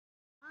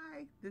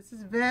Hi, this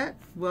is Vet.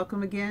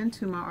 Welcome again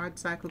to my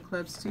Artcycle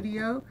Club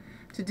studio.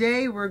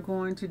 Today we're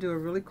going to do a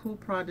really cool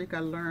project I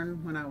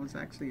learned when I was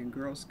actually in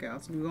Girl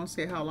Scouts. We won't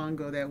say how long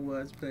ago that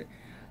was, but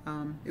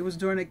it was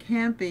during a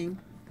camping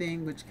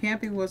thing, which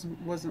camping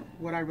wasn't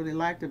what I really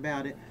liked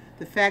about it.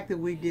 The fact that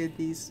we did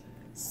these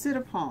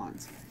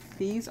sit-upons.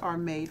 These are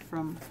made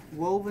from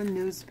woven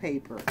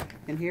newspaper,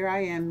 and here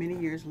I am many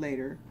years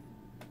later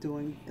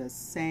doing the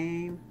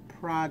same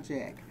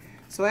project.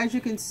 So as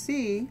you can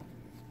see,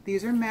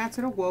 these are mats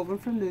that are woven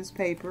from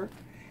newspaper,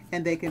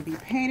 and they can be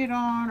painted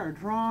on or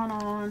drawn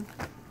on.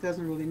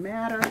 Doesn't really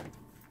matter.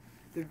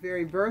 They're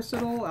very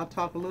versatile. I'll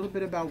talk a little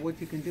bit about what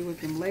you can do with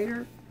them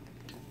later.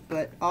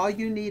 But all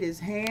you need is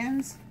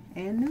hands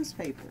and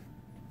newspaper.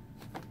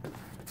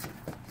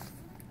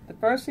 The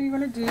first thing you're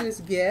going to do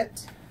is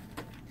get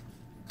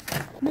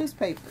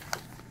newspaper.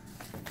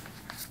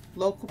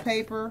 Local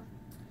paper.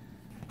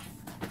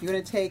 You're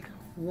going to take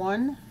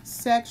one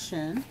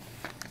section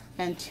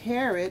and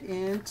tear it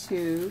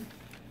into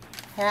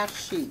half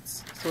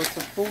sheets. So it's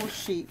a full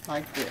sheet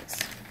like this.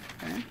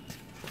 Okay?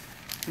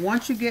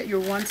 Once you get your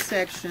one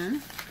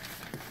section,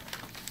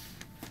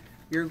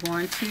 you're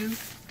going to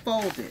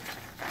fold it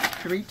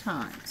 3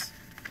 times.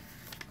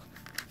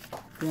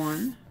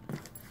 1,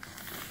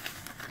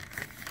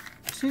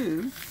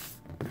 2,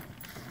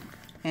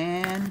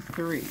 and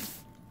 3.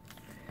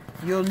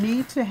 You'll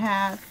need to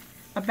have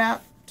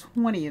about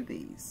 20 of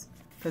these,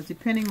 because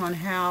depending on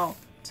how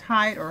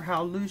tight or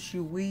how loose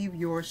you weave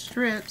your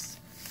strips,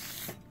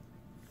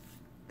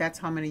 that's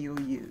how many you'll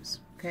use.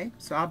 Okay,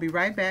 so I'll be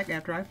right back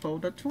after I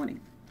fold up 20.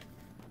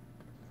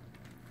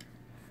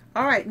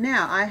 Alright,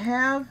 now I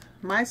have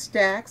my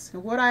stacks,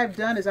 and what I've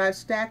done is I've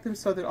stacked them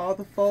so that all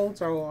the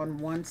folds are on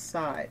one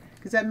side,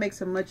 because that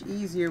makes it much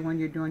easier when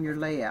you're doing your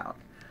layout.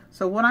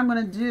 So what I'm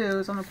going to do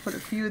is I'm going to put a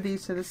few of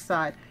these to the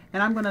side,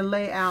 and I'm going to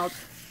lay out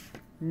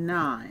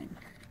 9.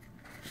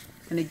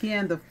 And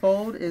again, the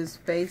fold is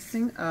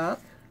facing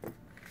up.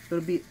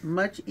 It'll be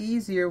much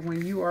easier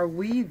when you are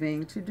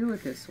weaving to do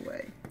it this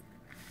way.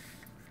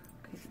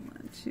 Okay,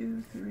 1,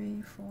 2,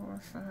 3,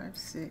 4, 5,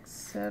 6,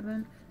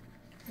 7,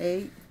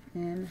 8,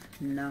 and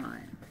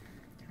 9.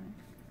 Okay.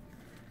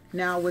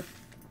 Now with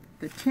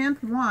the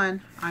 10th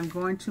one, I'm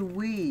going to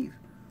weave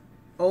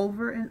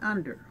over and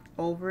under,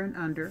 over and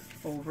under,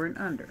 over and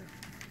under.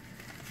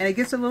 And it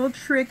gets a little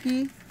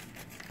tricky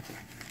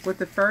with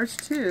the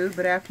first 2,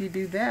 but after you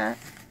do that,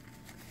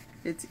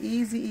 it's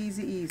easy,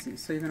 easy, easy.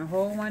 So you're going to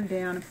hold one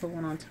down and put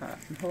one on top.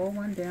 And hold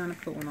one down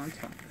and put one on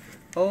top.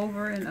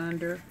 Over and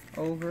under,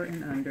 over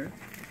and under,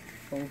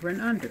 over and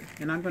under.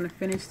 And I'm going to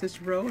finish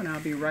this row and I'll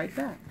be right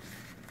back.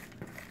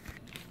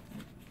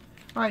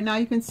 Alright, now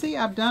you can see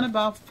I've done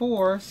about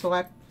 4, so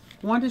I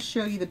want to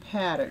show you the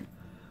pattern.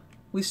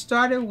 We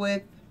started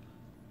with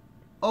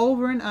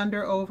over and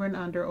under, over and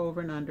under,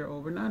 over and under,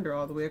 over and under,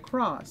 all the way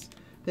across.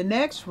 The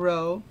next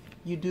row,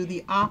 you do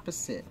the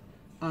opposite.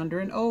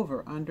 Under and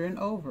over, under and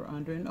over,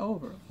 under and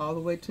over, all the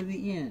way to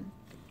the end.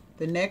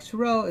 The next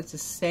row is the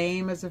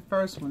same as the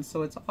first one,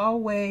 so it's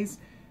always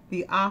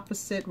the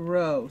opposite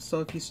row. So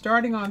if you're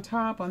starting on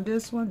top on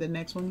this one, the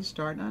next one you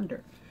start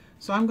under.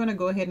 So I'm going to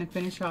go ahead and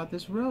finish out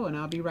this row, and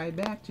I'll be right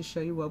back to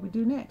show you what we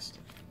do next.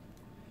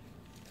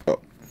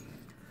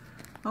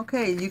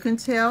 Okay, you can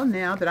tell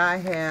now that I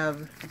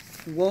have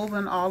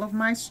woven all of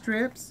my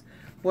strips.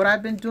 What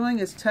I've been doing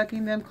is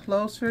tucking them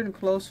closer and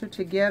closer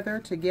together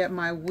to get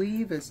my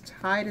weave as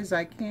tight as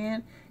I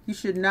can. You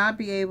should not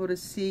be able to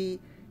see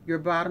your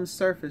bottom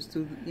surface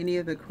through any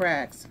of the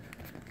cracks.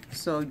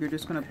 So you're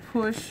just going to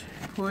push,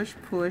 push,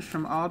 push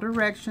from all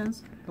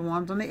directions. The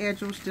ones on the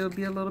edge will still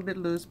be a little bit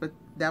loose, but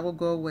that will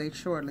go away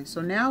shortly.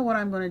 So now what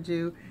I'm going to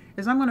do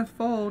is I'm going to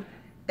fold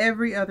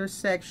every other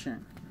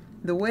section.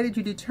 The way that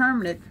you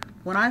determine it,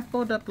 when I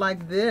fold up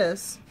like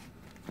this,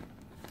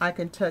 I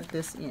can tuck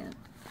this in.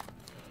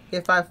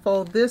 If I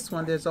fold this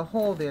one, there's a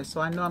hole there, so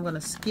I know I'm going to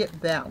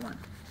skip that one.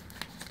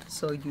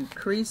 So you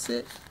crease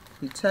it,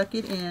 you tuck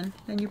it in,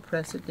 and you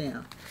press it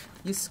down.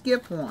 You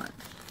skip one,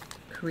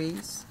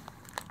 crease,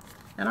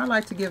 and I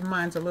like to give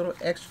mine a little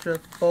extra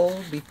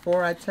fold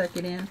before I tuck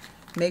it in.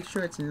 Make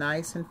sure it's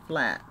nice and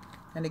flat.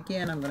 And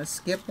again, I'm going to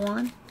skip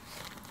one,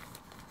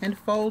 and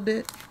fold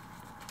it,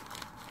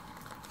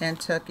 and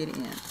tuck it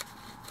in.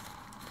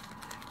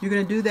 You're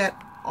going to do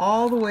that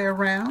all the way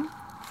around,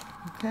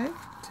 okay?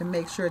 To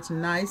make sure it's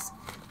nice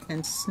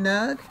and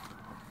snug,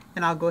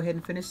 and I'll go ahead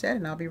and finish that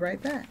and I'll be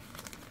right back.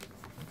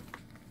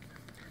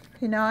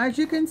 Okay, now as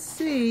you can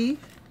see,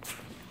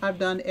 I've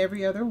done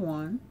every other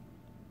one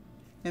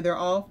and they're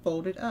all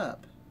folded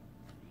up.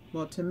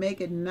 Well, to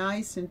make it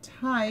nice and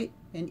tight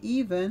and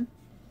even,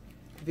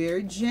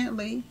 very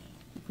gently,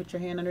 you put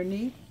your hand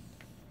underneath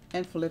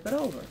and flip it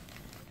over.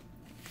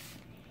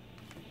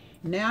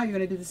 Now you're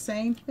going to do the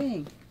same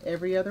thing,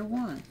 every other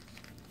one,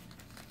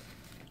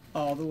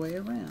 all the way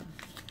around.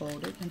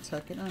 Fold it and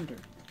tuck it under.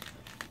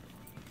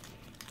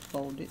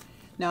 Fold it.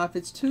 Now if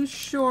it's too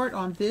short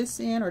on this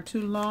end or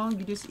too long,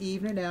 you just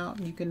even it out.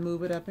 You can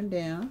move it up and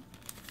down.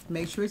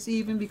 Make sure it's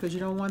even because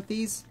you don't want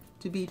these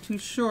to be too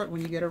short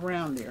when you get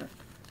around there.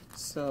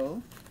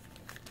 So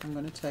I'm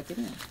going to tuck it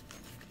in.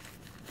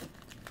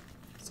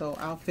 So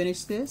I'll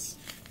finish this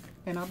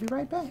and I'll be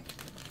right back.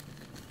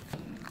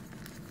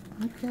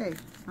 Okay,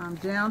 I'm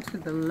down to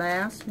the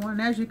last one.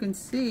 As you can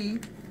see,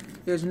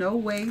 there's no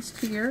waste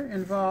here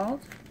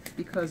involved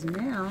because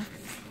now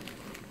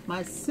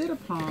my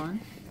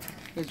sit-upon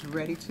is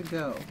ready to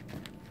go.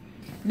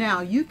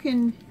 Now you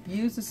can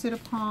use the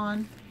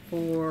sit-upon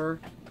for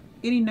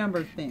any number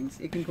of things.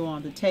 It can go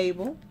on the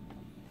table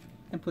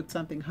and put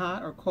something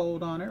hot or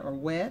cold on it or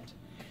wet.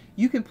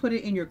 You can put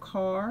it in your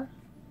car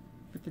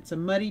if it's a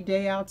muddy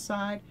day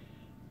outside.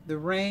 The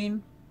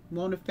rain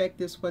won't affect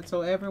this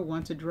whatsoever.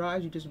 Once it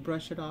dries, you just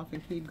brush it off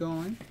and keep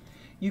going.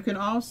 You can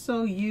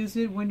also use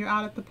it when you're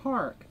out at the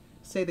park.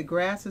 Say the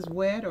grass is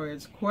wet or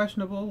it's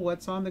questionable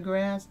what's on the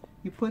grass.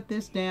 You put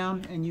this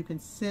down and you can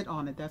sit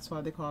on it. That's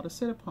why they call it a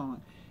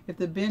sit-upon. If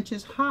the bench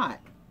is hot,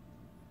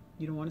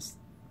 you don't want to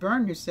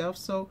burn yourself,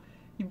 so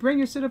you bring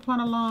your sit-upon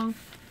along.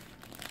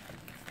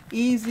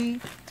 Easy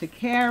to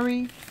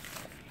carry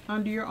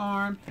under your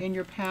arm, in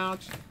your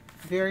pouch.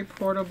 Very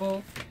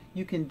portable.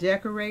 You can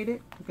decorate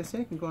it. Like I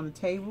said, it can go on the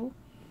table.